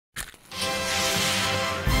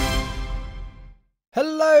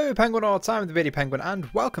Hello Penguinauts, I'm the Beardy Penguin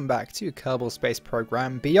and welcome back to Kerbal Space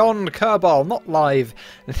Program Beyond Kerbal, not live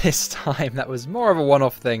this time. That was more of a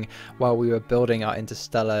one-off thing while we were building our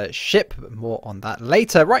Interstellar ship, but more on that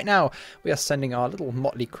later. Right now we are sending our little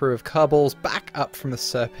motley crew of Kerbals back up from the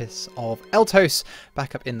surface of Eltos,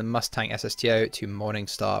 back up in the Mustang SSTO to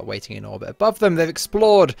Morningstar waiting in orbit above them. They've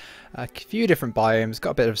explored a few different biomes,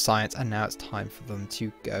 got a bit of science, and now it's time for them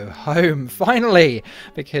to go home, finally,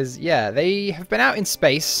 because yeah, they have been out in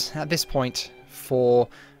space at this point for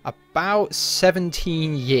about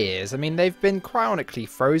 17 years. I mean, they've been cryonically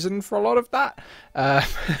frozen for a lot of that,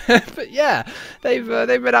 but yeah, they've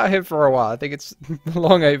been out here for a while. I think it's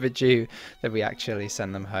long overdue that we actually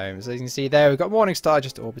send them home. So you can see there, we've got Morningstar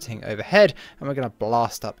just orbiting overhead, and we're going to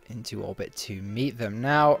blast up into orbit to meet them.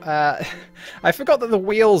 Now, I forgot that the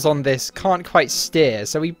wheels on this can't quite steer,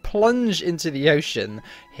 so we plunge into the ocean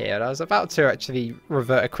here, and I was about to actually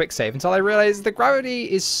revert a quick save until I realized the gravity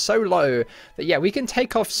is so low that yeah, we can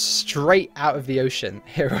take off straight out of the ocean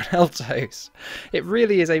here on Eltos. It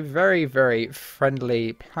really is a very, very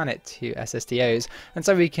friendly planet to SSTOs, and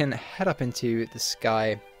so we can head up into the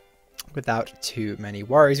sky without too many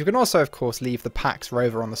worries. We can also, of course, leave the Pax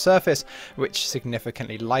rover on the surface, which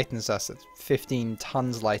significantly lightens us. It's 15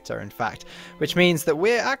 tons lighter, in fact, which means that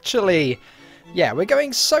we're actually... yeah, we're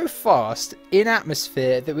going so fast in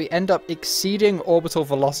atmosphere that we end up exceeding orbital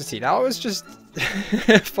velocity. Now, I was just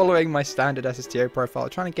following my standard SSTO profile,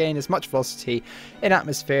 trying to gain as much velocity in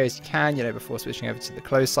atmosphere as you can, you know, before switching over to the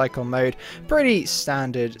closed cycle mode. Pretty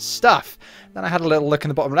standard stuff. Then I had a little look in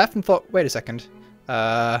the bottom left and thought, wait a second,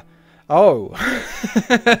 oh,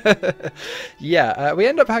 yeah, we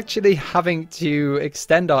end up actually having to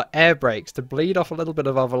extend our air brakes to bleed off a little bit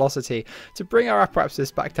of our velocity to bring our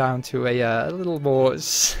apparatus back down to a little more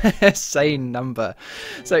sane number.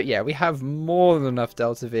 So yeah, we have more than enough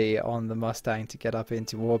delta V on the Mustang to get up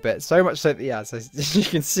into orbit. So much so that, yeah, so as you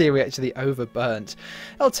can see, we actually overburnt.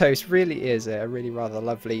 Eltos really is a really rather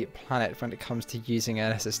lovely planet when it comes to using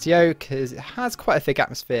an SSTO, because it has quite a thick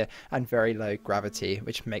atmosphere and very low gravity,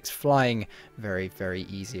 which makes flying very, very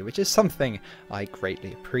easy, which is something I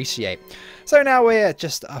greatly appreciate. So now we're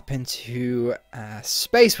just up into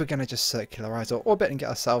space. We're going to just circularize our orbit and get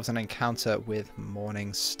ourselves an encounter with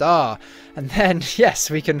Morningstar, and then yes,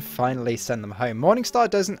 we can finally send them home. Morningstar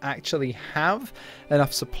doesn't actually have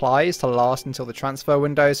enough supplies to last until the transfer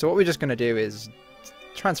window, so what we're just going to do is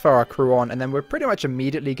transfer our crew on, and then we're pretty much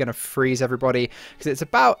immediately going to freeze everybody, because it's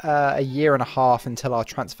about a year and a half until our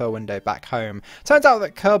transfer window back home. Turns out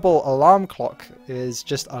that Kerbal alarm clock is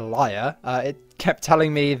just a liar. It kept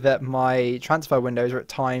telling me that my transfer windows are at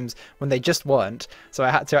times when they just weren't, so I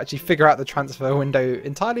had to actually figure out the transfer window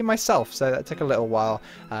entirely myself, so that took a little while,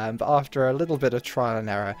 but after a little bit of trial and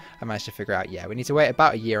error I managed to figure out, yeah, we need to wait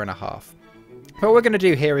about a year and a half. What we're going to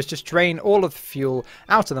do here is just drain all of the fuel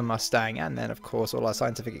out of the Mustang, and then of course all our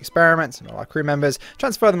scientific experiments and all our crew members,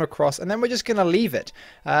 transfer them across, and then we're just going to leave it.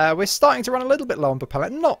 We're starting to run a little bit low on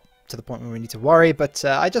propellant, not to the point where we need to worry, but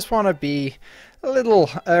I just want to be a little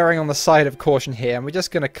erring on the side of caution here, and we're just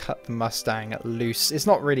going to cut the Mustang loose. It's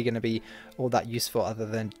not really going to be all that useful other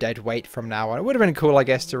than dead weight from now on. It would have been cool, I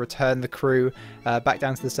guess, to return the crew back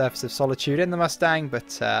down to the surface of Solitude in the Mustang,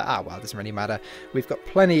 but well, it doesn't really matter. We've got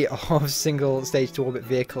plenty of single stage to orbit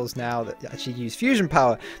vehicles now that actually use fusion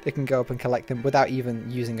power that can go up and collect them without even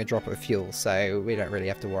using a drop of fuel, so we don't really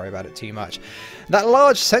have to worry about it too much. That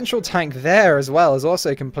large central tank there as well is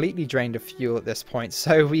also completely drained of fuel at this point,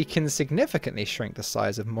 so we can significantly shrink the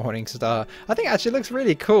size of Morningstar. I think it actually looks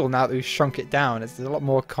really cool now that we've shrunk it down. It's a lot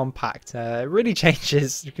more compact. It really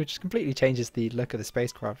changes, just completely changes the look of the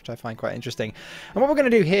spacecraft, which I find quite interesting. And what we're going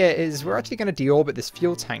to do here is we're actually going to deorbit this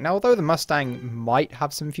fuel tank. Now, although the Mustang might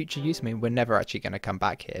have some future use, I mean, we're never actually going to come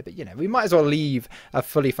back here, but you know, we might as well leave a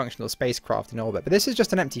fully functional spacecraft in orbit. But this is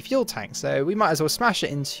just an empty fuel tank, so we might as well smash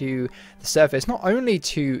it into the surface, not only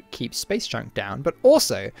to keep space junk down, but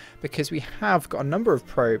also because we have got a number of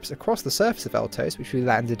probes across the surface of Eltos, which we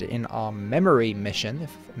landed in our memory mission,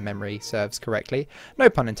 if memory serves correctly, no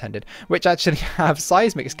pun intended, which actually have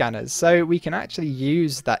seismic scanners, so we can actually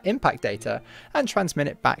use that impact data and transmit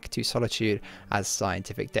it back to Solitude as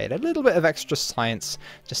scientific data. A little bit of extra science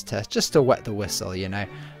just to wet the whistle, you know.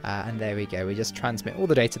 And there we go, we just transmit all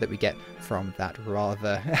the data that we get from that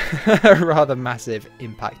rather massive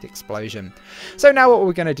impact explosion. So now what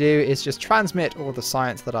we're going to do is just transmit all the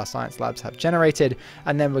science that our science labs have generated,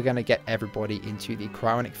 and then we're going to get everybody into the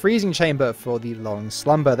cryonic freezing chamber for the long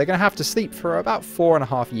slumber. They're going to have to sleep for about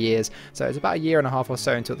 4.5 years, so it's about a year and a half or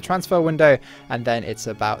so until the transfer window, and then it's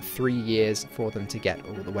about 3 years for them to get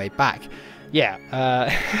all the way back. Yeah,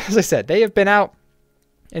 as I said, they have been out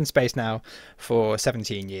in space now for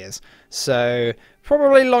 17 years. So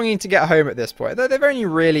probably longing to get home at this point. They've only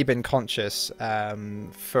really been conscious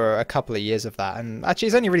for a couple of years of that. And actually,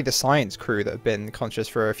 it's only really the science crew that have been conscious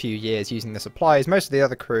for a few years using the supplies. Most of the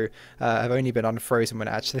other crew have only been unfrozen when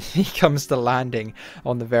it actually comes to landing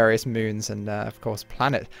on the various moons and, of course,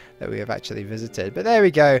 planet that we have actually visited. But there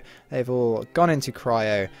we go. They've all gone into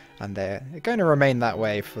cryo, and they're going to remain that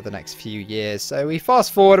way for the next few years. So we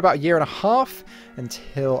fast forward about a year and a half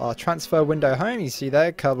until our transfer window home. You see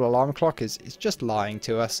there, Kerbal alarm clock is just lying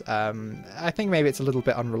to us. I think maybe it's a little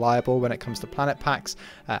bit unreliable when it comes to planet packs.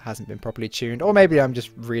 It hasn't been properly tuned, or maybe I'm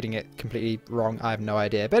just reading it completely wrong. I have no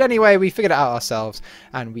idea. But anyway, we figured it out ourselves,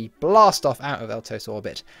 and we blast off out of Eltos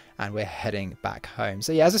orbit, and we're heading back home.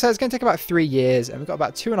 So yeah, as I said, it's going to take about 3 years, and we've got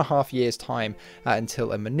about 2.5 years time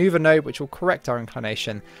until a maneuver node, which will correct our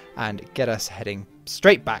inclination and get us heading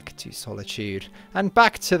straight back to Solitude and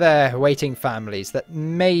back to their waiting families that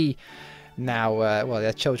may now, well,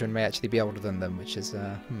 their children may actually be older than them, which is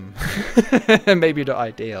maybe not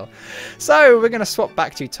ideal. So we're going to swap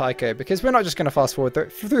back to Tycho, because we're not just going to fast forward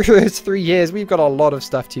through those 3 years. We've got a lot of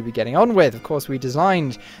stuff to be getting on with. Of course, we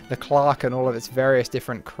designed the Clark and all of its various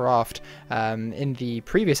different craft in the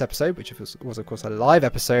previous episode, which was of course a live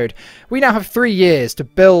episode. We now have 3 years to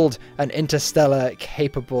build an interstellar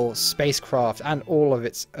capable spacecraft and all of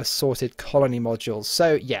its assorted colony modules.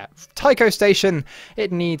 So yeah, Tycho Station,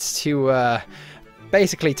 it needs to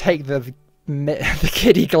basically take the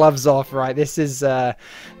kiddie gloves off, right? This is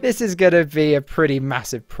going to be a pretty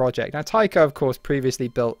massive project. Now, Tycho, of course, previously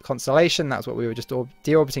built Constellation. That's what we were just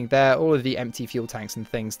deorbiting there. All of the empty fuel tanks and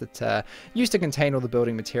things that used to contain all the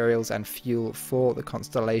building materials and fuel for the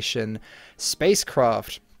Constellation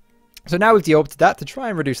spacecraft. So now we've deorbited that to try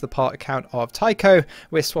and reduce the part count of Tycho.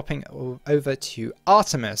 We're swapping over to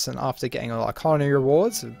Artemis, and after getting all our colony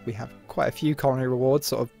rewards, we have quite a few colony rewards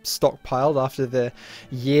sort of stockpiled after the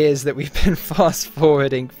years that we've been fast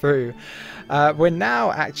forwarding through. We're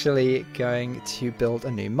now actually going to build a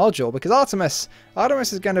new module, because Artemis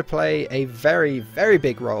is going to play a very, very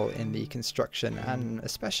big role in the construction and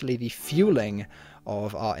especially the fueling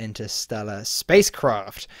of our interstellar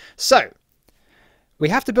spacecraft. So we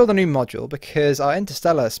have to build a new module, because our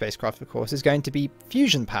interstellar spacecraft, of course, is going to be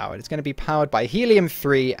fusion powered. It's going to be powered by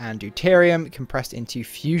helium-3 and deuterium compressed into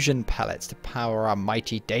fusion pellets to power our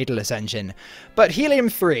mighty Daedalus engine. But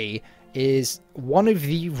helium-3 is one of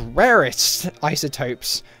the rarest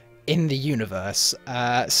isotopes in the universe.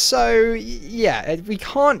 So yeah, we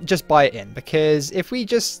can't just buy it in, because if we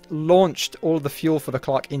just launched all the fuel for the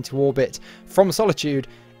Clark into orbit from Solitude,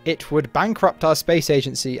 it would bankrupt our space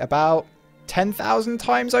agency about 10,000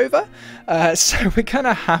 times over. So we're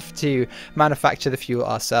gonna have to manufacture the fuel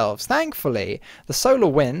ourselves. Thankfully, the solar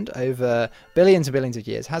wind over billions and billions of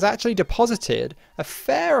years has actually deposited a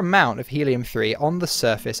fair amount of helium-3 on the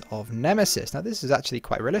surface of Nemesis. Now, this is actually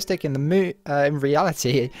quite realistic. In the moon, in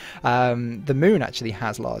reality, the moon actually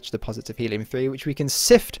has large deposits of helium-3, which we can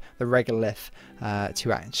sift the regolith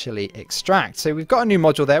to actually extract. So we've got a new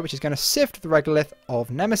module there, which is going to sift the regolith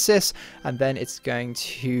of Nemesis, and then it's going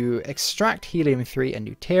to extract helium-3 and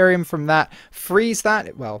deuterium from that, freeze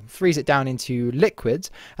it down into liquids,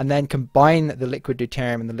 and then combine the liquid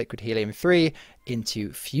deuterium and the liquid helium-3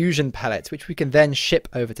 into fusion pellets, which we can then ship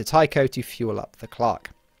over to Tycho to fuel up the Clark.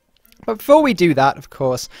 But before we do that, of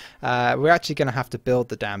course, we're actually going to have to build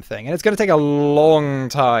the damn thing. And it's going to take a long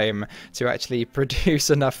time to actually produce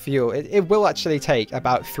enough fuel. It will actually take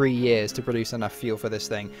about 3 years to produce enough fuel for this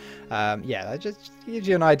thing. Yeah, that just gives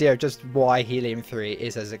you an idea of just why helium-3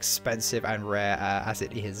 is as expensive and rare as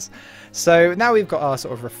it is. So now we've got our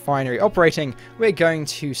sort of refinery operating, we're going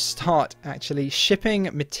to start actually shipping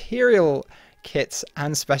material kits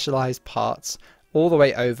and specialized parts all the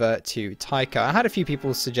way over to Tycho. I had a few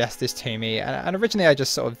people suggest this to me, and originally I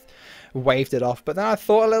just sort of waved it off, but then I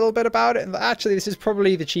thought a little bit about it, and actually this is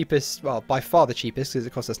probably the cheapest, well, by far the cheapest, because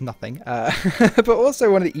it costs us nothing, but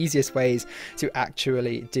also one of the easiest ways to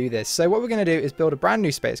actually do this. So what we're going to do is build a brand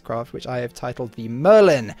new spacecraft, which I have titled the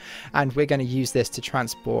Merlin, and we're going to use this to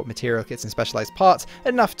transport material kits and specialized parts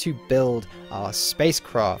enough to build our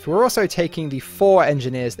spacecraft. We're also taking the 4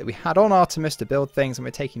 engineers that we had on Artemis to build things, and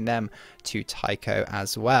we're taking them to Tycho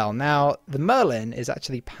as well. Now, the Merlin is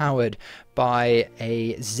actually powered by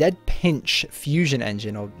a Z-pinch fusion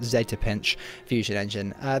engine, or Zeta-pinch fusion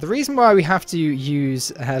engine. The reason why we have to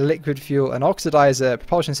use liquid fuel and oxidizer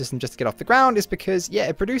propulsion system just to get off the ground is because, yeah,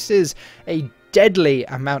 it produces a deadly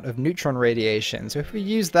amount of neutron radiation. So if we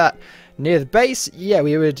use that near the base, yeah,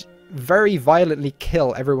 we would very violently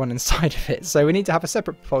kill everyone inside of it. So we need to have a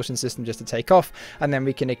separate propulsion system just to take off, and then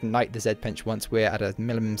we can ignite the Z-Pinch once we're at a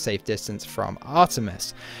minimum safe distance from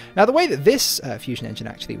Artemis. Now, the way that this fusion engine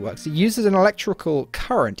actually works, it uses an electrical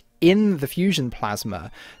current in the fusion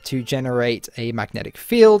plasma to generate a magnetic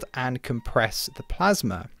field and compress the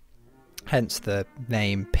plasma. Hence the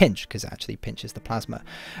name pinch, because it actually pinches the plasma.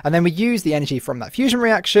 And then we use the energy from that fusion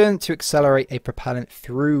reaction to accelerate a propellant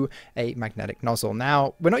through a magnetic nozzle.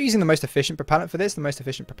 Now, we're not using the most efficient propellant for this. The most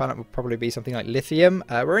efficient propellant would probably be something like lithium.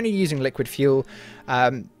 We're only using liquid fuel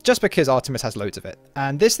just because Artemis has loads of it.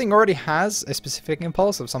 And this thing already has a specific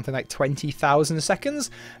impulse of something like 20,000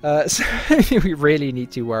 seconds. So we really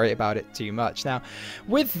need to worry about it too much. Now,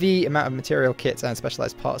 with the amount of material kits and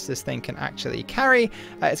specialized parts this thing can actually carry,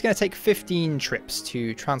 it's going to take 15 trips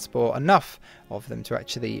to transport enough of them to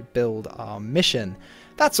actually build our mission.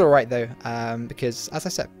 That's alright though, because as I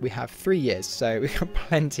said, we have 3 years, so we've got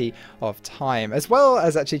plenty of time, as well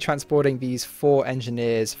as actually transporting these 4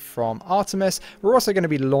 engineers from Artemis. We're also going to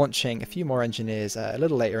be launching a few more engineers a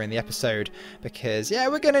little later in the episode, because yeah,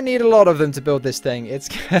 we're going to need a lot of them to build this thing. It's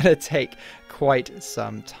going to take quite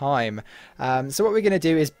some time. So what we're going to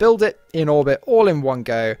do is build it in orbit all in one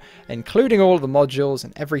go, including all of the modules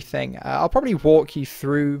and everything. I'll probably walk you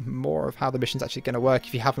through more of how the mission's actually going to work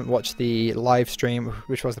if you haven't watched the live stream,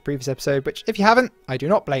 which was the previous episode, which if you haven't, I do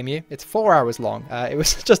not blame you. It's 4 hours long. It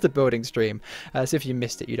was just a building stream, so if you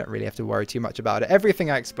missed it, you don't really have to worry too much about it.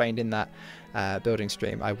 Everything I explained in that building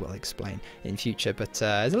stream I will explain in future, but it's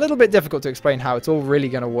a little bit difficult to explain how it's all really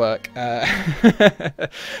going to work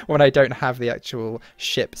when I don't have the actual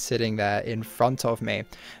ship sitting there in front of me.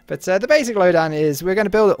 But the basic lowdown is we're going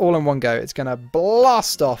to build it all in one go. It's going to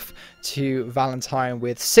blast off to Valentine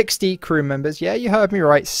with 60 crew members. Yeah, you heard me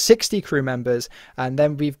right, 60 crew members. And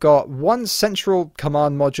then we've got one central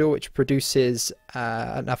command module which produces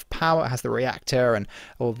enough power. It has the reactor and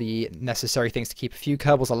all the necessary things to keep a few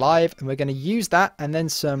Kerbals alive, and we're going to use that and then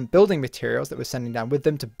some building materials that we're sending down with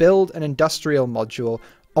them to build an industrial module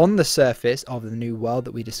on the surface of the new world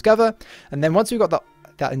that we discover. And then once we've got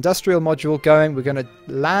that industrial module going, we're going to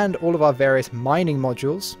land all of our various mining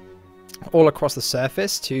modules all across the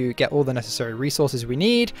surface to get all the necessary resources we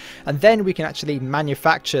need, and then we can actually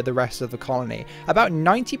manufacture the rest of the colony. About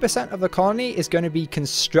 90% of the colony is going to be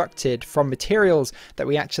constructed from materials that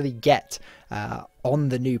we actually get on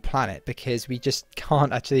the new planet, because we just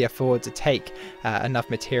can't actually afford to take enough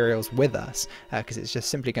materials with us, because it's just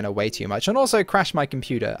simply going to weigh too much and also crash my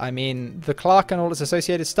computer. I mean, the Clark and all its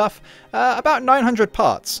associated stuff, about 900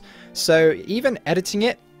 parts, so even editing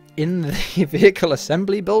it in the vehicle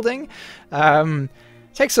assembly building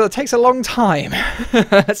takes a long time.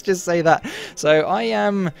 Let's just say that. So I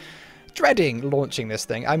am dreading launching this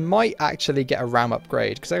thing. I might actually get a RAM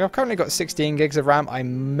upgrade, because I've currently got 16 gigs of RAM. I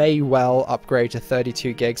may well upgrade to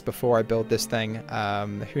 32 gigs before I build this thing.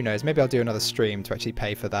 Who knows? Maybe I'll do another stream to actually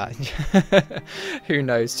pay for that. Who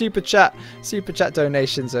knows? Super chat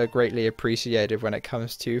donations are greatly appreciated when it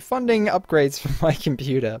comes to funding upgrades for my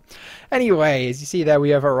computer. Anyway, as you see there, we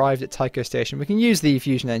have arrived at Tycho station. We can use the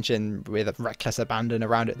fusion engine with a reckless abandon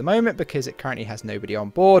around at the moment because it currently has nobody on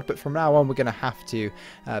board, but from now on we're going to have to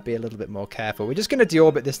be a little bit more careful. We're just going to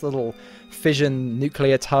deorbit this little fission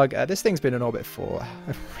nuclear tug. This thing's been in orbit for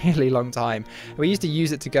a really long time. We used to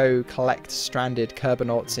use it to go collect stranded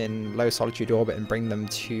Kerbonauts in low solitude orbit and bring them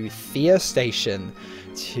to Thea station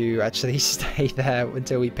to actually stay there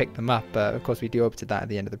until we pick them up. Of course, we deorbited that at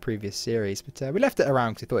the end of the previous series, but we left it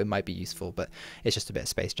around because we thought it might be useful, but it's just a bit of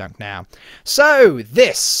space junk now. So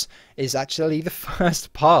this is actually the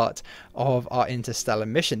first part of our interstellar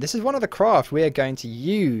mission. This is one of the craft we are going to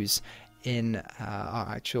use in our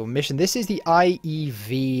actual mission. This is the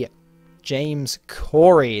IEV James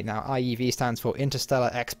Corey. Now, IEV stands for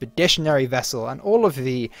Interstellar Expeditionary Vessel, and all of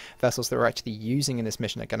the vessels that we're actually using in this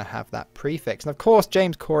mission are going to have that prefix. And of course,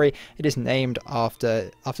 James Corey, it is named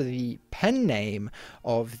after the pen name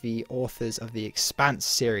of the authors of the Expanse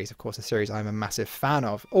series, of course, a series I'm a massive fan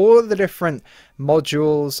of. All of the different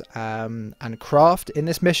modules and craft in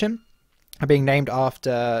this mission are being named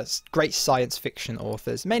after great science fiction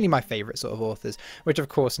authors, mainly my favorite sort of authors, which of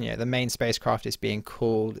course, you know, the main spacecraft is being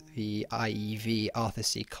called the IEV Arthur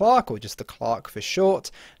C. Clarke, or just the Clarke for short,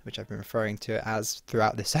 which I've been referring to it as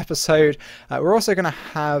throughout this episode. We're also going to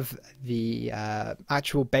have the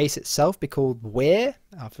actual base itself be called Weir,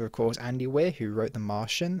 after, of course, Andy Weir, who wrote The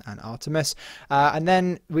Martian and Artemis. And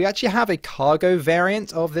then we actually have a cargo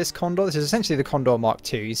variant of this Condor. This is essentially the Condor Mark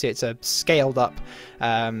II. You see it's a scaled up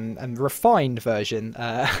and refined version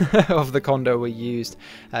of the Condor we used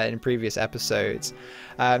in previous episodes.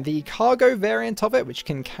 The cargo variant of it, which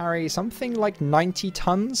can carry something like 90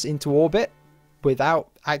 tons into orbit, without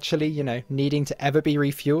actually, you know, needing to ever be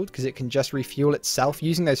refueled, because it can just refuel itself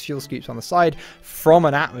using those fuel scoops on the side from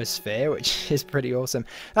an atmosphere, which is pretty awesome.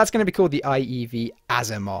 That's going to be called the IEV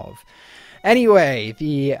Asimov. Anyway,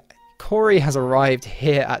 the Corey has arrived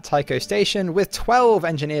here at Tycho Station with 12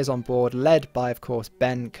 engineers on board, led by, of course,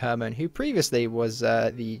 Ben Kerman, who previously was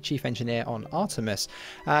the chief engineer on Artemis.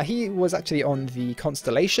 He was actually on the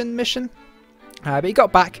Constellation mission. But he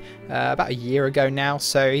got back about a year ago now,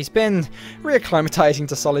 so he's been reacclimatizing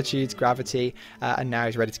to Solitude's gravity, and now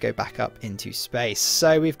he's ready to go back up into space.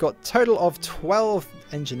 So we've got a total of 12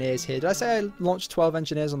 engineers here. Did I say I launched 12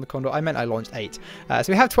 engineers on the Condor? I meant I launched 8. So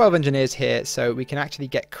we have 12 engineers here, so we can actually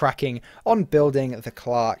get cracking on building the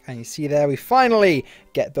Clark. And you see there, we finally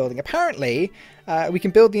get building. Apparently, we can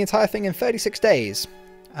build the entire thing in 36 days.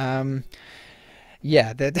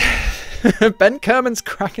 Yeah, Ben Kerman's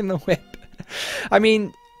cracking the whip. I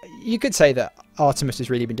mean, you could say that Artemis has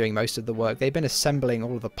really been doing most of the work. They've been assembling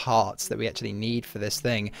all of the parts that we actually need for this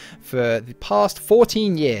thing for the past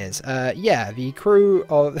 14 years. Yeah, the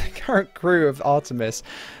current crew of Artemis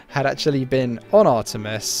had actually been on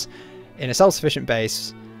Artemis in a self-sufficient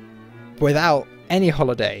base without any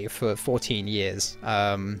holiday for 14 years.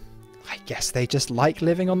 I guess they just like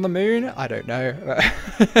living on the moon. I don't know.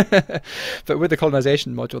 But with the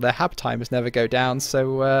colonization module, their hab timers never go down.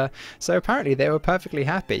 So apparently they were perfectly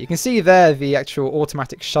happy. You can see there the actual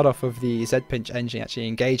automatic shut-off of the Z-pinch engine actually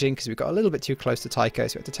engaging, because we got a little bit too close to Tycho.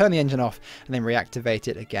 So we had to turn the engine off and then reactivate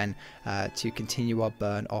it again to continue our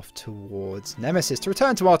burn off towards Nemesis, to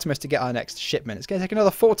return to Artemis to get our next shipment. It's going to take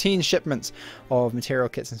another 14 shipments of material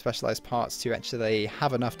kits and specialized parts to actually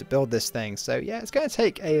have enough to build this thing. So yeah, it's going to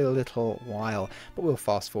take a little while, but we'll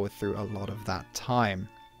fast forward through a lot of that time.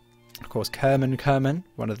 Of course, Kerman,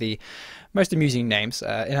 one of the most amusing names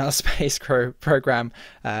in our space program,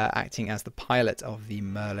 acting as the pilot of the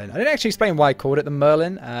Merlin. I didn't actually explain why I called it the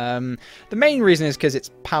Merlin. The main reason is because it's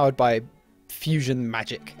powered by fusion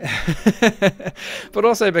magic, but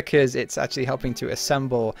also because it's actually helping to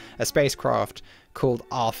assemble a spacecraft called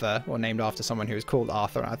Arthur, or named after someone who was called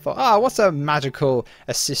Arthur. And I thought, what's a magical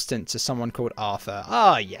assistant to someone called Arthur?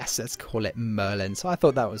 Yes, let's call it Merlin. So I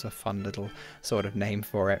thought that was a fun little sort of name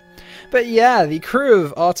for it. But yeah, the crew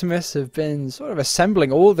of Artemis have been sort of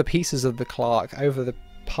assembling all the pieces of the Clark over the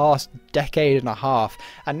past decade and a half,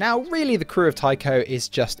 and now really the crew of Tycho is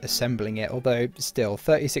just assembling it, although still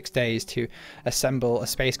 36 days to assemble a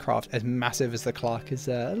spacecraft as massive as the Clark is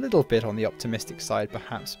a little bit on the optimistic side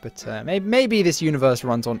perhaps, but maybe this universe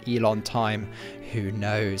runs on Elon time, who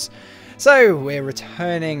knows. So we're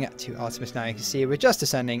returning to Artemis now. You can see we're just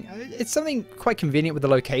ascending. It's something quite convenient with the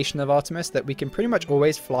location of Artemis that we can pretty much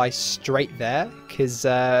always fly straight there, because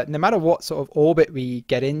no matter what sort of orbit we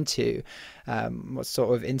get into, what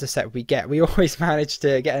sort of intercept we get, we always manage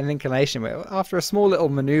to get an inclination where after a small little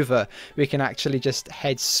maneuver we can actually just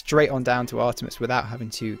head straight on down to Artemis without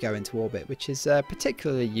having to go into orbit, which is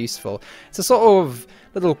particularly useful. It's a sort of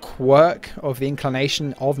little quirk of the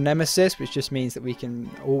inclination of Nemesis, which just means that we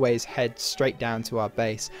can always head straight down to our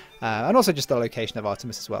base, and also just the location of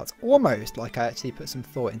Artemis as well. It's almost like I actually put some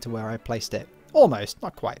thought into where I placed it. Almost,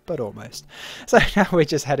 not quite, but almost. So now we're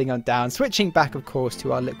just heading on down, switching back, of course,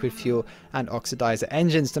 to our liquid fuel and oxidizer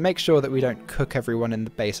engines to make sure that we don't cook everyone in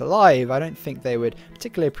the base alive. I don't think they would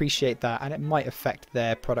particularly appreciate that, and it might affect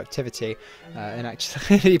their productivity in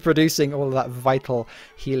actually producing all of that vital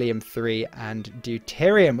helium-3 and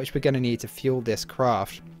deuterium, which we're going to need to fuel this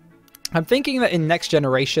craft. I'm thinking that in next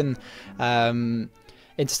generation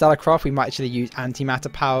Interstellar craft we might actually use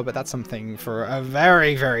antimatter power, but that's something for a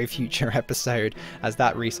very, very future episode, as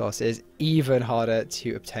that resource is even harder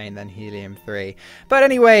to obtain than helium-3. But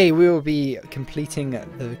anyway, we will be completing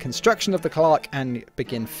the construction of the Clark and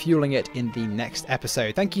begin fueling it in the next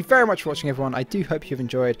episode. Thank you very much for watching, everyone. I do hope you've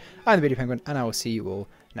enjoyed. I'm the Beardy Penguin, and I will see you all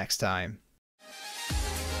next time.